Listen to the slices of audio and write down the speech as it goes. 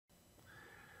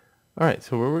Alright,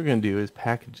 so what we're going to do is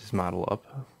package this model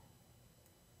up.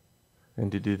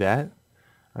 And to do that,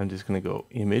 I'm just going to go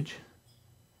Image,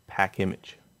 Pack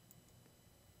Image.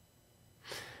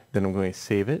 Then I'm going to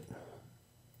save it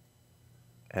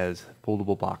as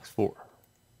Foldable Box 4.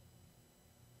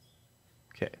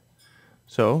 Okay,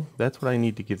 so that's what I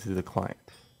need to give to the client.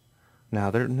 Now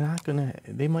they're not gonna,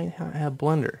 they might not have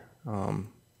Blender.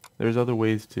 There's other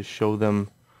ways to show them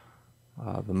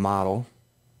the model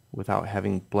without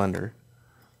having Blender,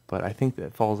 but I think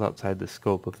that falls outside the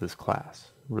scope of this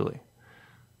class, really.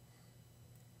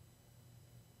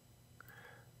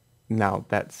 Now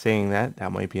that's saying that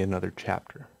might be another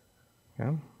chapter.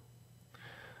 Okay?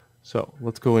 So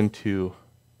let's go into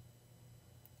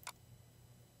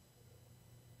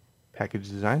Package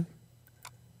Design,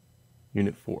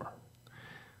 Unit 4.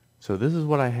 So this is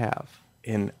what I have,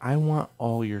 and I want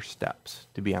all your steps,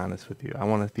 to be honest with you. I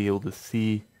want to be able to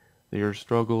see your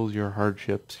struggles, your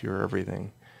hardships, your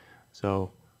everything.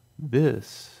 So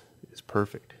this is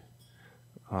perfect.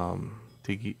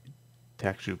 To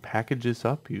actually package this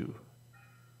up, you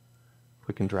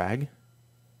click and drag,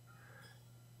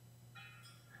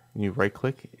 and you right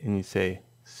click and you say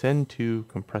send to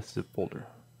compressed zip folder.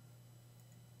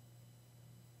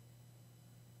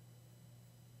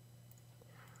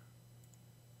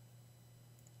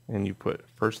 And you put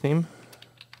first name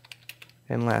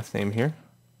and last name here.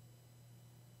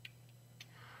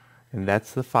 And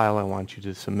that's the file I want you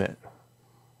to submit.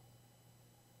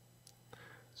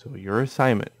 So your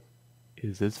assignment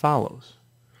is as follows.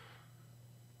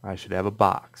 I should have a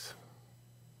box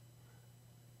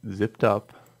zipped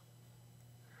up.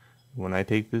 When I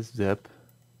take this zip,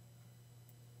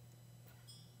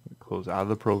 close out of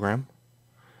the program.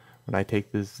 When I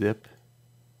take this zip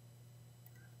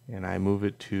and I move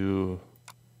it to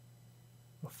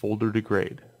a folder to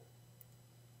grade,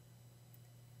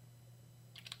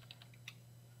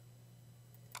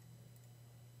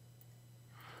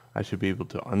 I should be able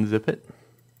to unzip it.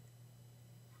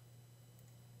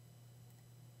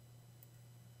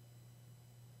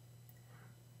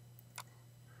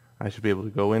 I should be able to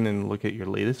go in and look at your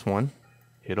latest one,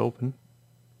 hit open,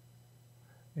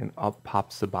 and up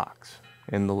pops the box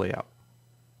and the layout.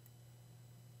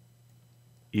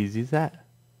 Easy as that.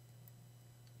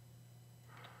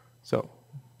 So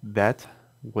that's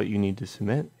what you need to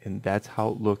submit, and that's how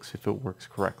it looks if it works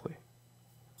correctly.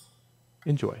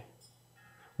 Enjoy.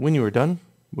 When you are done,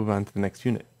 move on to the next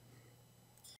unit.